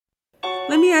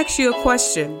Let me ask you a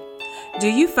question. Do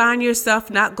you find yourself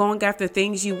not going after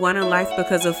things you want in life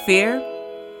because of fear?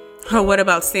 Or what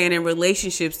about staying in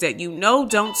relationships that you know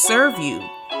don't serve you?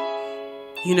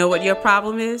 You know what your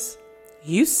problem is?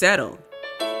 You settle.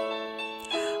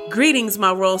 Greetings,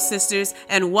 my Royal Sisters,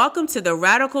 and welcome to the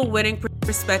Radical Winning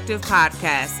Perspective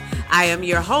Podcast. I am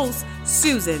your host,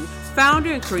 Susan,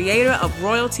 founder and creator of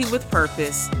Royalty with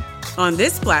Purpose. On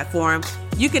this platform,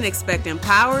 you can expect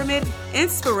empowerment,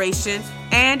 inspiration,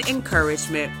 and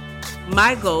encouragement.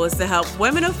 My goal is to help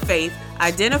women of faith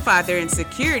identify their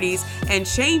insecurities and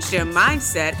change their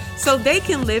mindset so they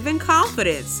can live in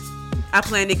confidence. I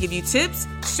plan to give you tips,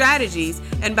 strategies,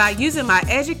 and by using my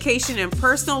education and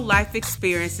personal life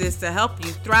experiences to help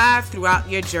you thrive throughout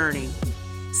your journey.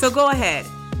 So go ahead,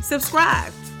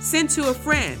 subscribe, send to a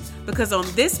friend, because on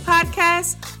this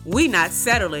podcast, we not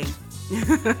settling.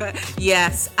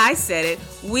 Yes, I said it.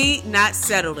 We not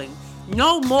settling.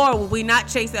 No more will we not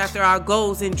chase after our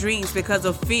goals and dreams because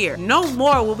of fear. No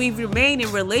more will we remain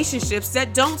in relationships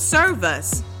that don't serve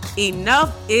us.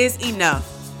 Enough is enough.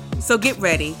 So get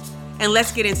ready and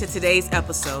let's get into today's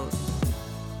episode.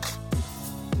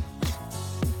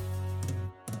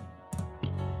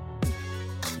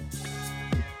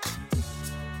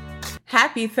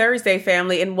 Happy Thursday,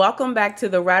 family, and welcome back to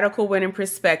the Radical Winning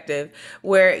Perspective,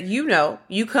 where you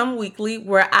come weekly,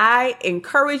 where I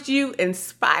encourage you,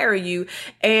 inspire you,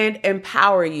 and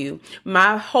empower you.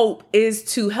 My hope is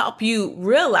to help you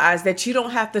realize that you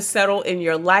don't have to settle in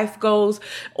your life goals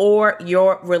or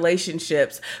your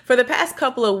relationships. For the past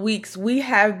couple of weeks, we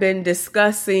have been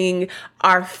discussing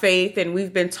our faith, and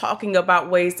we've been talking about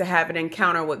ways to have an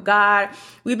encounter with God.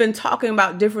 We've been talking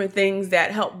about different things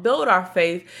that help build our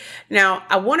faith. Now,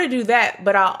 I want to do that,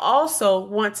 but I also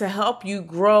want to help you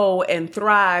grow and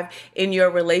thrive in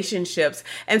your relationships.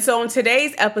 And so in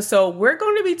today's episode, we're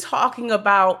going to be talking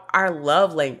about our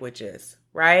love languages,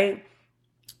 right?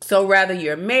 So whether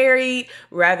you're married,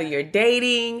 whether you're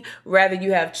dating, whether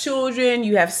you have children,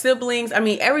 you have siblings,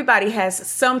 everybody has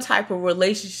some type of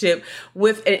relationship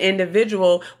with an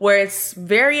individual where it's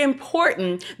very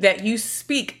important that you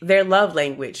speak their love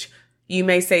language. You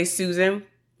may say, Susan,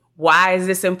 why is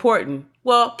this important?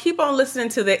 Well, keep on listening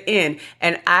to the end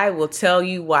and I will tell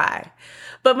you why.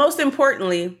 But most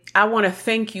importantly, I want to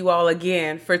thank you all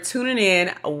again for tuning in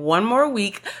one more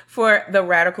week for the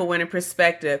Radical Winning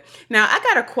Perspective. Now, I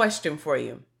got a question for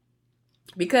you.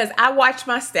 Because I watch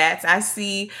my stats, I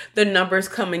see the numbers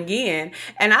coming in,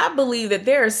 and I believe that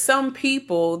there are some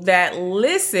people that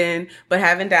listen but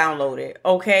haven't downloaded,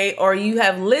 okay? Or you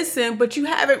have listened but you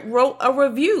haven't wrote a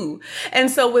review. And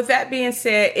so with that being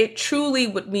said, it truly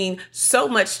would mean so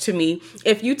much to me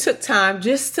if you took time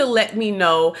just to let me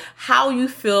know how you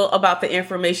feel about the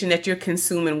information that you're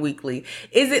consuming weekly.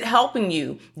 Is it helping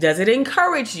you? Does it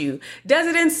encourage you? Does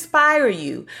it inspire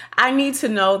you? I need to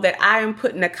know that I am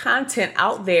putting the content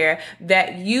out there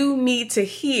that you need to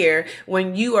hear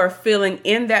when you are feeling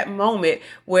in that moment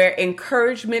where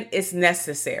encouragement is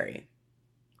necessary.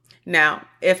 Now,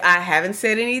 if I haven't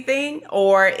said anything,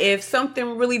 or if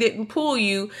something really didn't pull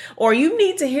you, or you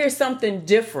need to hear something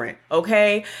different,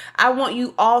 okay? I want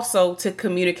you also to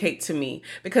communicate to me,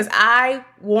 because I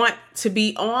want to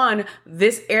be on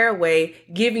this airway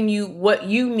giving you what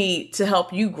you need to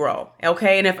help you grow,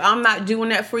 okay? And if I'm not doing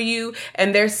that for you,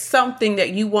 and there's something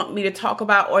that you want me to talk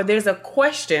about, or there's a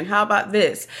question, how about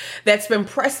this, that's been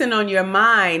pressing on your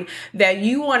mind that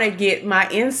you want to get my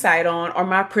insight on or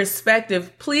my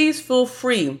perspective, please feel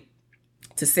free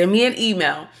to send me an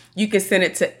email. You can send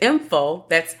it to info,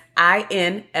 that's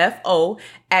INFO,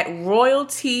 at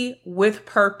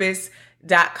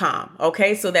royaltywithpurpose.com.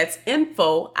 Okay, so that's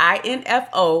info,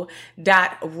 INFO,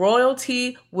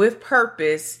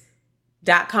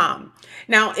 royaltywithpurpose.com.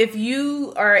 Now, if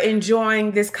you are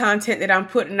enjoying this content that I'm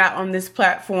putting out on this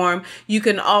platform, you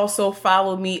can also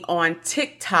follow me on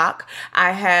TikTok.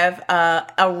 I have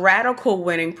a Radical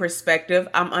Winning Perspective.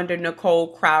 I'm under Nicole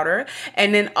Crowder.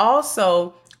 And then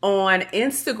also on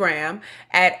Instagram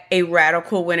at A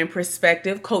Radical Winning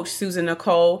Perspective, Coach Susan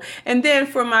Nicole. And then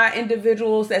for my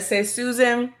individuals that say,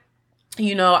 Susan,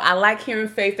 I like hearing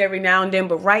faith every now and then,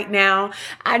 but right now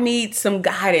I need some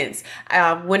guidance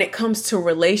when it comes to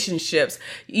relationships.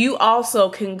 You also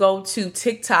can go to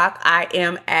TikTok. I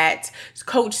am at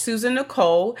Coach Susan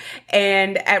Nicole,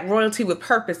 and at Royalty with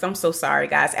Purpose. I'm so sorry,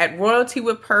 guys. At Royalty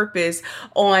with Purpose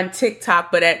on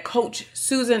TikTok, but at Coach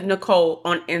Susan Nicole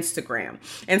on Instagram.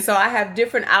 And so I have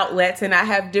different outlets and I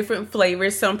have different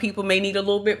flavors. Some people may need a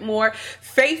little bit more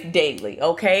faith daily.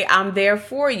 Okay. I'm there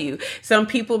for you. Some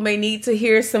people may need to to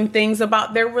hear some things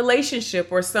about their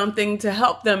relationship or something to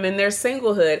help them in their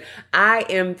singlehood, I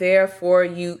am there for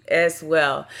you as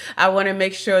well. I want to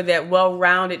make sure that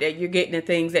well-rounded, that you're getting the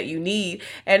things that you need,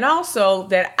 and also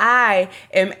that I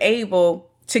am able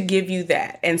to give you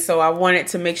that. And so I wanted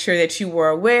to make sure that you were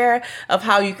aware of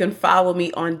how you can follow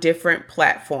me on different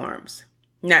platforms.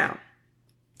 Now,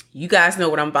 you guys know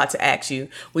what I'm about to ask you.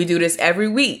 We do this every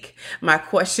week. My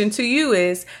question to you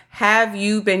is, have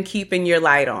you been keeping your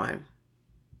light on?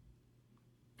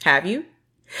 Have you?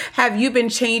 Have you been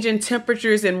changing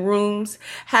temperatures in rooms?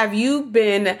 Have you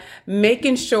been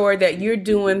making sure that you're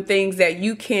doing things that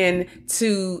you can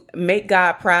to make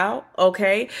God proud?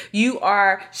 Okay. You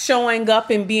are showing up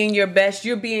and being your best.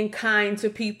 You're being kind to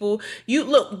people.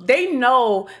 They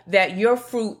know that your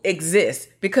fruit exists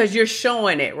because you're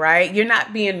showing it, right? You're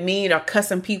not being mean or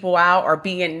cussing people out or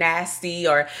being nasty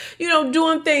or,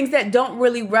 doing things that don't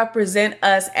really represent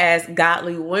us as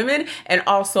godly women and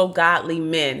also godly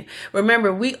men.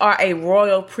 Remember, we are a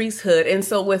royal priesthood. And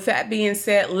so with that being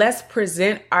said, let's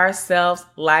present ourselves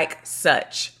like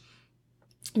such.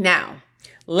 Now,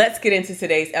 let's get into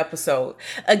today's episode.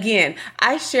 Again,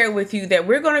 I shared with you that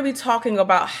we're going to be talking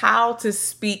about how to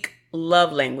speak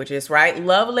love languages, right?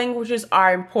 Love languages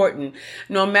are important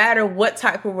no matter what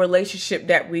type of relationship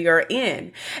that we are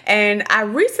in. And I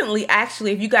recently,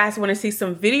 actually, if you guys want to see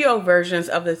some video versions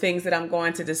of the things that I'm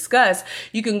going to discuss,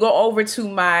 you can go over to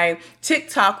my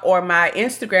TikTok or my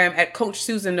Instagram at Coach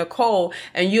Susan Nicole,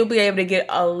 and you'll be able to get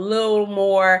a little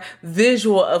more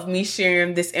visual of me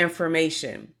sharing this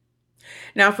information.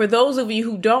 Now, for those of you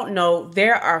who don't know,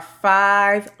 there are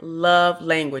 5 love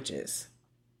languages.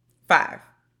 5.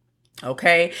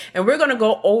 Okay. And we're going to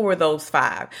go over those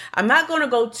 5. I'm not going to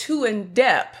go too in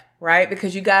depth, right?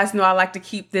 Because you guys know I like to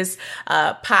keep this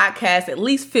podcast at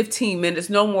least 15 minutes,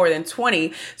 no more than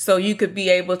 20. So you could be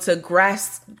able to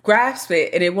grasp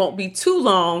it and it won't be too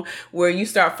long where you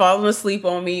start falling asleep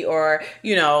on me or,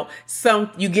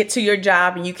 you get to your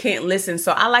job and you can't listen.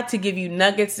 So I like to give you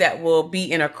nuggets that will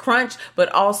be in a crunch,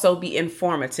 but also be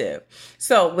informative.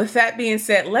 So with that being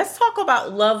said, let's talk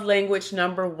about love language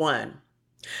number 1.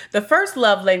 The first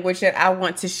love language that I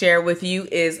want to share with you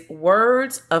is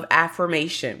words of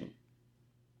affirmation.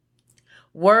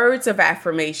 Words of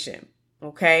affirmation.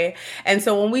 Okay. And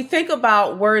so when we think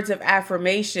about words of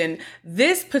affirmation,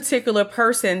 this particular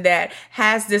person that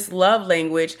has this love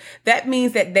language, that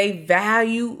means that they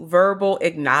value verbal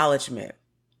acknowledgement.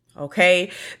 Okay.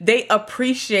 They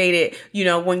appreciate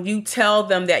it. When you tell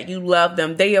them that you love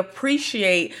them, they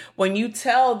appreciate when you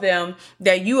tell them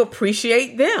that you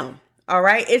appreciate them. All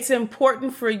right. It's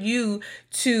important for you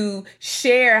to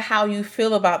share how you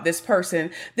feel about this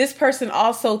person. This person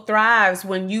also thrives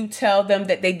when you tell them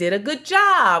that they did a good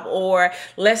job, or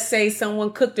let's say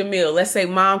someone cooked a meal. Let's say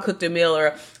mom cooked a meal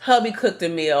or hubby cooked a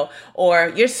meal or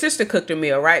your sister cooked a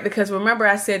meal, right? Because remember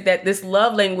I said that this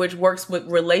love language works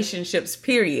with relationships,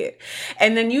 period.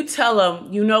 And then you tell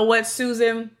them, you know what,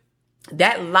 Susan?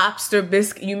 That lobster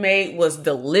biscuit you made was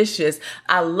delicious.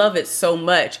 I love it so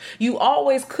much. You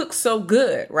always cook so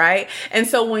good, right? And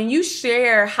so when you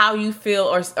share how you feel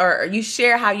or you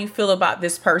share how you feel about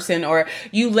this person, or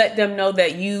you let them know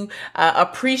that you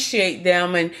appreciate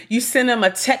them, and you send them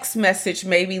a text message,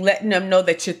 maybe letting them know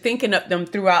that you're thinking of them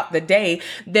throughout the day,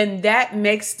 then that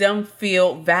makes them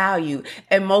feel valued.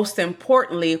 And most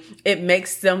importantly, it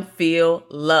makes them feel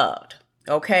loved.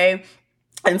 Okay.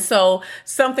 And so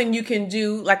something you can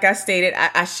do, like I stated,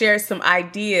 I shared some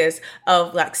ideas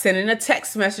of like sending a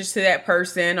text message to that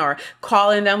person or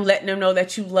calling them, letting them know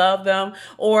that you love them.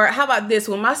 Or how about this?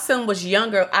 When my son was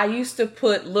younger, I used to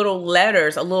put little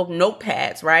letters, little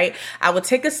notepads, right? I would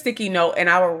take a sticky note and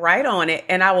I would write on it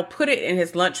and I would put it in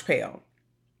his lunch pail.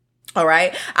 All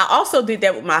right. I also did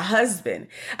that with my husband.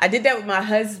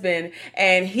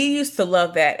 And he used to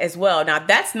love that as well. Now,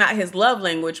 that's not his love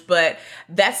language, but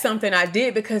that's something I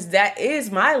did because that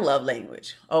is my love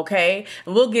language. Okay.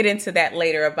 And we'll get into that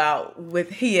later about with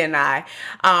he and I.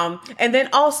 And then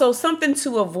also something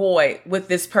to avoid with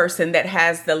this person that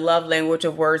has the love language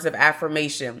of words of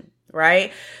affirmation,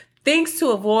 right? Things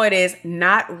to avoid is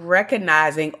not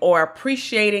recognizing or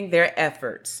appreciating their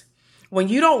efforts. When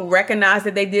you don't recognize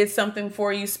that they did something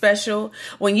for you special,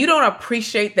 when you don't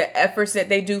appreciate the efforts that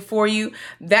they do for you,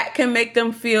 that can make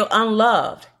them feel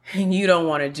unloved, and you don't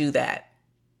want to do that.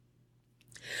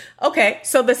 Okay,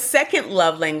 so the second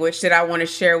love language that I want to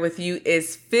share with you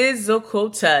is physical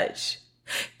touch.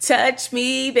 Touch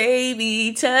me,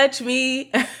 baby, touch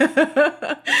me.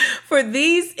 For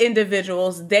these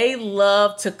individuals, they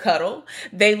love to cuddle.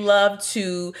 They love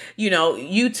to,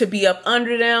 you to be up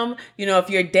under them. If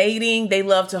you're dating, they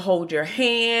love to hold your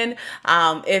hand.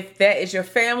 If that is your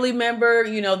family member,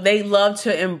 they love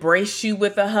to embrace you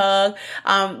with a hug.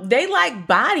 They like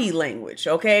body language,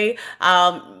 okay?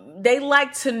 They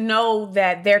like to know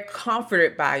that they're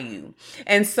comforted by you.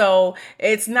 And so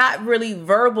it's not really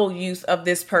verbal use of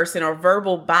this person or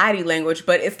verbal body language,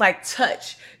 but it's like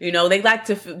touch. They like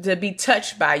to be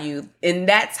touched by you. And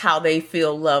that's how they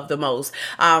feel loved the most.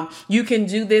 You can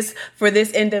do this for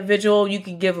this individual. You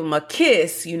can give them a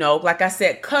kiss, like I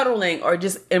said, cuddling or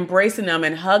just embracing them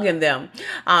and hugging them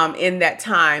in that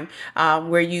time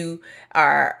where you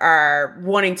are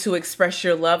wanting to express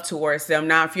your love towards them.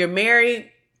 Now, if you're married,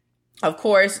 of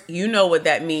course, you know what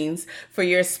that means for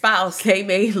your spouse. They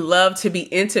may love to be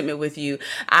intimate with you.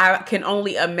 I can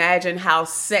only imagine how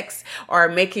sex or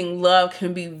making love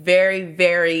can be very,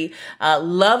 very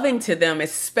loving to them,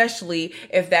 especially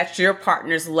if that's your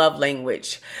partner's love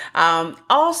language.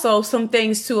 Also, some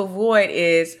things to avoid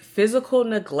is physical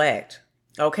neglect.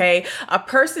 Okay. A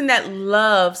person that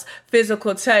loves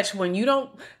physical touch, when you don't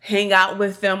hang out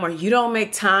with them or you don't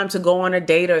make time to go on a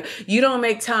date or you don't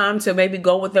make time to maybe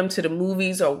go with them to the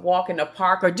movies or walk in the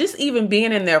park or just even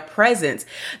being in their presence,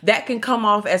 that can come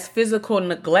off as physical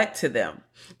neglect to them.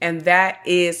 And that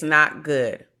is not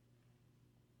good.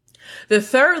 The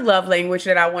third love language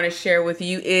that I want to share with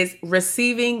you is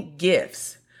receiving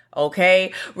gifts.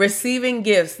 Okay, receiving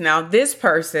gifts. Now, this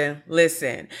person,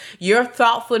 listen, your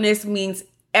thoughtfulness means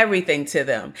everything to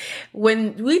them.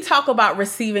 When we talk about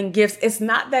receiving gifts, it's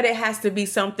not that it has to be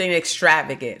something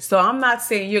extravagant. So I'm not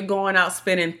saying you're going out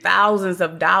spending thousands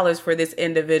of dollars for this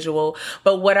individual,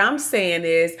 but what I'm saying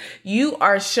is you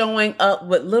are showing up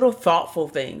with little thoughtful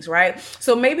things, right?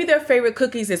 So maybe their favorite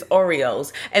cookies is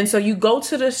Oreos. And so you go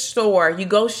to the store, you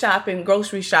go shopping,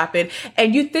 grocery shopping,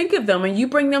 and you think of them and you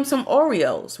bring them some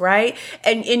Oreos, right?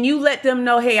 And you let them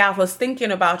know, hey, I was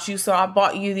thinking about you, so I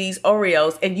bought you these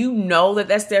Oreos, and you know that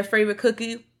that's their favorite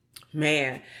cookie,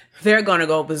 man, they're going to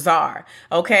go bizarre.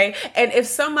 Okay. And if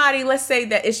somebody, let's say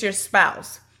that it's your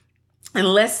spouse, and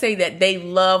let's say that they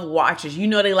love watches,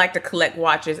 they like to collect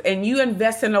watches, and you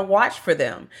invest in a watch for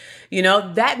them,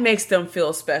 that makes them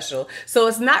feel special. So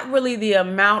it's not really the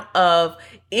amount of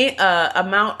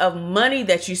money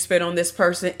that you spend on this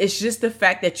person. It's just the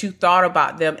fact that you thought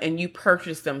about them and you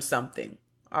purchased them something.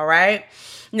 All right.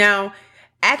 Now,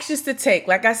 actions to take.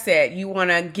 Like I said, you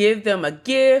want to give them a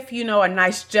gift, a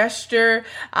nice gesture.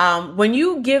 When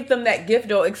you give them that gift,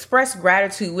 though, express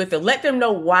gratitude with it. Let them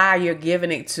know why you're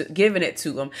giving it to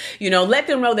them. Let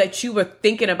them know that you were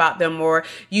thinking about them, or,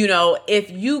 if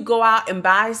you go out and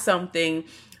buy something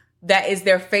that is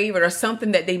their favorite or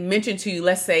something that they mentioned to you,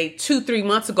 let's say 2-3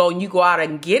 months ago, and you go out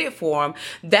and get it for them,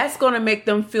 that's going to make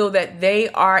them feel that they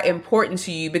are important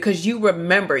to you because you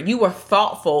remember, you were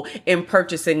thoughtful in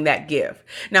purchasing that gift.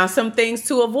 Now, some things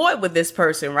to avoid with this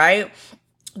person, right?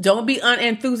 Don't be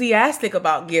unenthusiastic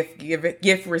about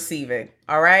gift receiving.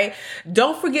 All right.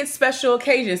 Don't forget special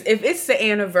occasions. If it's the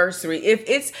anniversary, if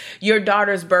it's your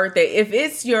daughter's birthday, if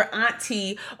it's your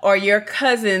auntie or your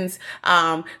cousin's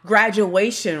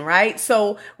graduation, right?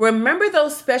 So remember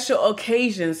those special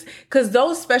occasions, because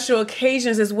those special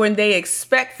occasions is when they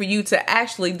expect for you to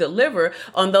actually deliver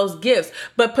on those gifts.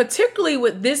 But particularly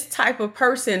with this type of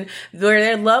person where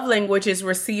their love language is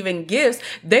receiving gifts,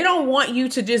 they don't want you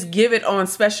to just give it on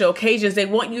special occasions. They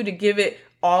want you to give it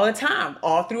all the time,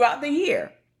 all throughout the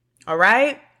year. All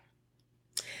right.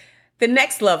 The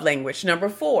next love language, number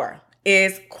 4,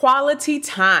 is quality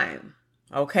time.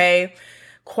 Okay.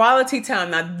 Quality time.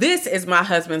 Now, this is my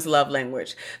husband's love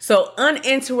language. So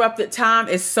uninterrupted time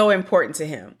is so important to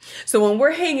him. So when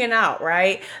we're hanging out,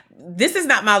 right, this is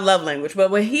not my love language,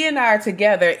 but when he and I are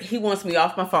together, he wants me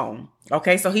off my phone.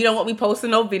 Okay, so he don't want me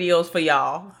posting no videos for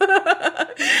y'all.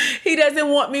 He doesn't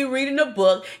want me reading a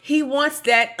book. He wants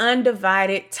that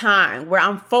undivided time where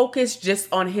I'm focused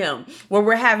just on him, where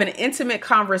we're having intimate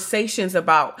conversations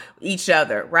about each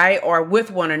other, right? Or with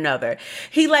one another.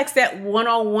 He likes that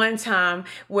one-on-one time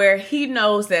where he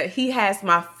knows that he has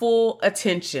my full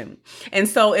attention. And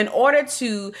so in order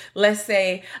to, let's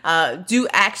say, do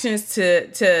actions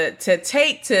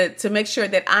to make sure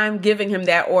that I'm giving him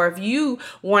that, or if you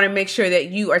want to make sure that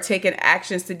you are taking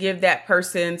actions to give that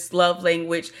person's love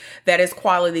language that is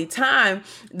quality time,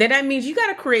 then that means you got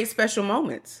to create special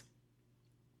moments.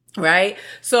 Right?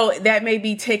 So that may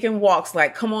be taking walks,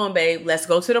 like, come on, babe, let's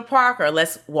go to the park, or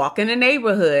let's walk in the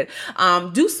neighborhood.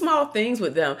 Do small things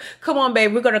with them. Come on,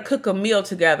 babe, we're going to cook a meal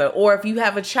together. Or if you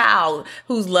have a child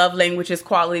whose love language is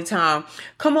quality time,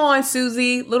 come on,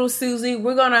 Susie, little Susie,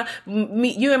 we're going to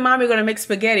meet you and mommy are going to make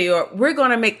spaghetti, or we're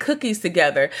going to make cookies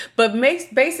together. But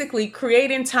basically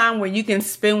creating time where you can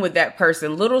spend with that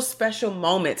person, little special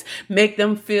moments, make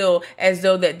them feel as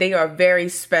though that they are very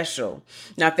special.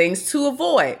 Now, things to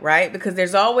avoid, right? Because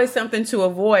there's always something to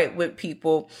avoid with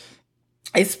people,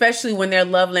 especially when their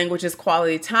love language is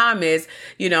quality time, is,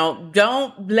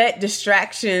 don't let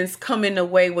distractions come in the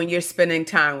way when you're spending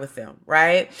time with them,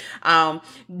 right?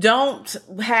 Don't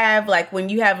have, like, when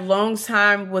you have long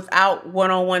time without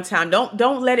one-on-one time,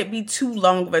 don't let it be too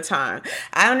long of a time.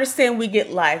 I understand we get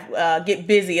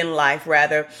busy in life,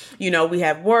 rather. We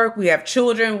have work, we have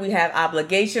children, we have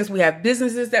obligations, we have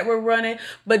businesses that we're running,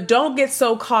 but don't get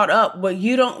so caught up where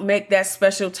you don't make that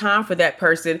special time for that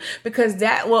person, because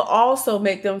that will also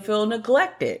make them feel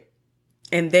neglected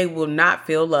and they will not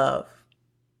feel love.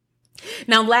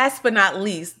 Now, last but not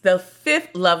least, the fifth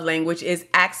love language is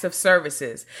acts of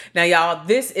services. Now, y'all,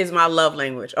 this is my love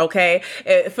language, okay?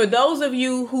 For those of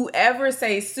you who ever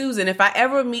say, Susan, if I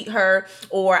ever meet her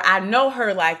or I know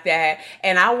her like that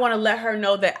and I want to let her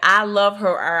know that I love her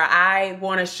or I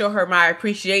want to show her my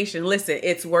appreciation, listen,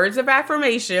 it's words of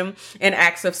affirmation and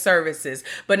acts of services.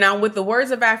 But now with the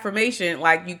words of affirmation,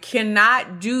 like, you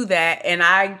cannot do that and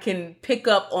I can pick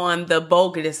up on the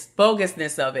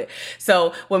bogusness of it.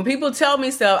 So when people tell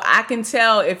me so, I can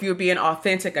tell if you're being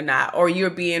authentic or not, or you're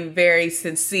being very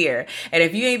sincere. And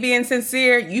if you ain't being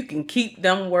sincere, you can keep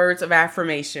them words of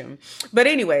affirmation. But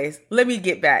anyways, let me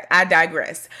get back. I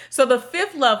digress. So the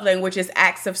fifth love language is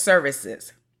acts of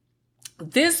services.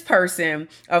 This person,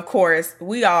 of course,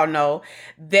 we all know,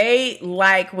 they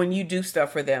like when you do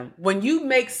stuff for them. When you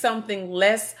make something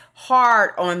less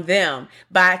hard on them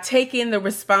by taking the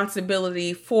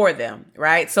responsibility for them,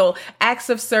 right? So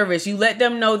acts of service, you let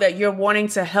them know that you're wanting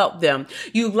to help them.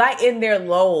 You lighten their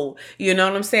load. You know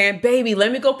what I'm saying? Baby,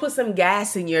 let me go put some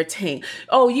gas in your tank.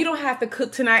 Oh, you don't have to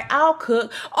cook tonight. I'll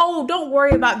cook. Oh, don't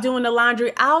worry about doing the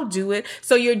laundry. I'll do it.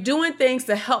 So you're doing things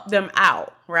to help them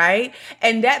out, right?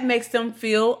 And that makes them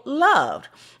feel loved.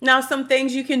 Now, some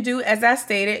things you can do, as I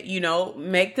stated,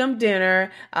 make them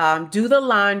dinner, do the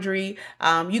laundry.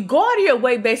 You go out of your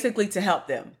way basically to help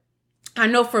them. I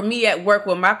know for me at work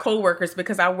with my coworkers,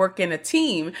 because I work in a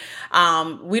team,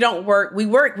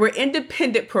 we're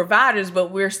independent providers,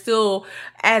 but we're still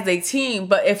as a team.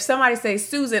 But if somebody says,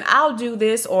 Susan, I'll do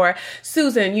this, or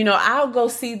Susan, I'll go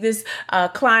see this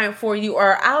client for you,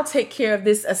 or I'll take care of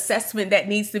this assessment that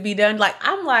needs to be done. Like,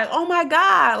 I'm like, oh my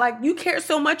God, like, you care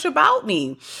so much about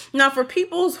me. Now, for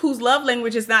people whose love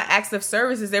language is not acts of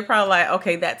services, they're probably like,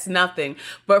 okay, that's nothing.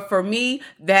 But for me,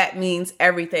 that means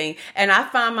everything. And I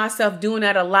find myself doing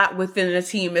that a lot within the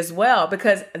team as well,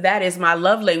 because that is my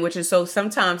love language. And so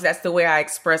sometimes that's the way I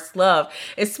express love,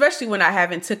 especially when I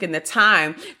haven't taken the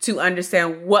time to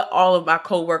understand what all of my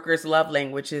coworkers' love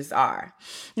languages are.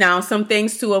 Now, some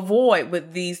things to avoid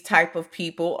with these type of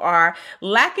people are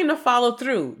lacking to follow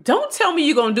through. Don't tell me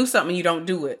you're going to do something, you don't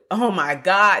do it. Oh my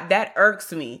God, that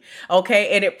irks me.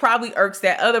 Okay. And it probably irks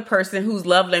that other person whose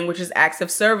love language is acts of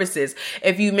services.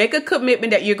 If you make a commitment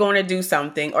that you're going to do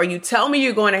something, or you tell me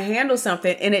you're going to handle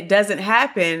something and it doesn't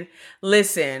happen,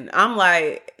 listen, I'm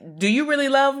like, do you really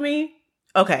love me?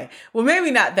 Okay, well,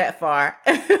 maybe not that far,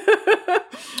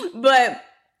 but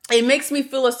it makes me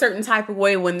feel a certain type of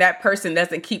way when that person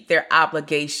doesn't keep their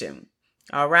obligation.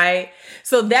 All right.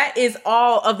 So that is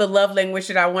all of the love language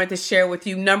that I wanted to share with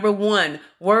you. Number one,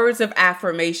 words of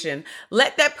affirmation.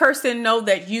 Let that person know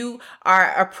that you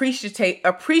are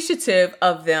appreciative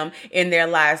of them in their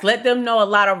lives. Let them know a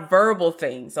lot of verbal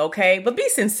things. Okay. But be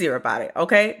sincere about it.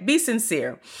 Okay. Be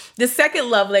sincere. The second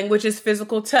love language is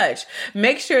physical touch.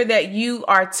 Make sure that you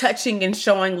are touching and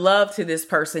showing love to this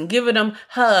person, giving them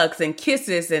hugs and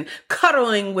kisses and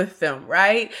cuddling with them.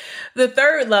 Right. The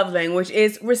third love language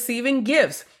is receiving gifts.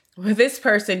 With this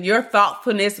person, your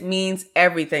thoughtfulness means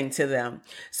everything to them.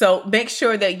 So make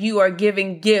sure that you are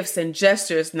giving gifts and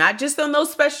gestures, not just on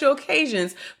those special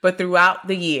occasions, but throughout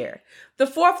the year. The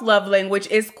fourth love language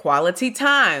is quality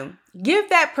time. Give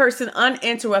that person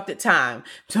uninterrupted time.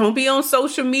 Don't be on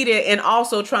social media and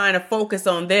also trying to focus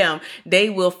on them. They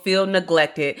will feel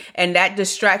neglected, and that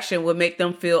distraction will make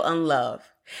them feel unloved.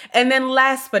 And then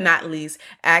last but not least,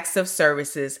 acts of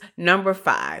services. Number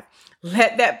 5.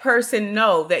 Let that person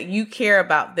know that you care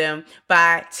about them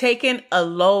by taking a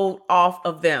load off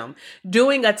of them,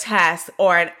 doing a task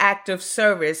or an act of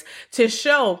service to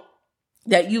show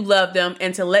that you love them,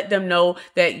 and to let them know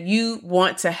that you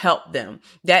want to help them.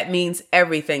 That means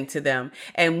everything to them.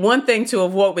 And one thing to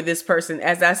avoid with this person,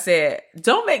 as I said,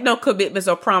 don't make no commitments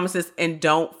or promises and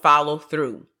don't follow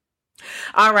through.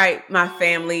 All right, my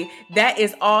family, that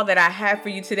is all that I have for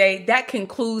you today. That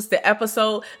concludes the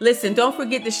episode. Listen, don't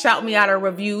forget to shout me out a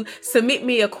review, submit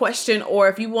me a question, or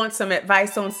if you want some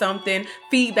advice on something,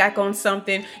 feedback on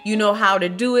something, you know how to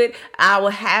do it. I will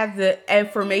have the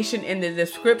information in the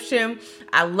description.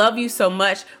 I love you so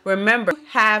much. Remember, you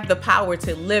have the power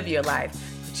to live your life,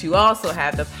 but you also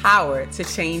have the power to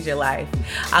change your life.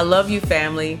 I love you,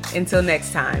 family. Until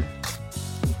next time.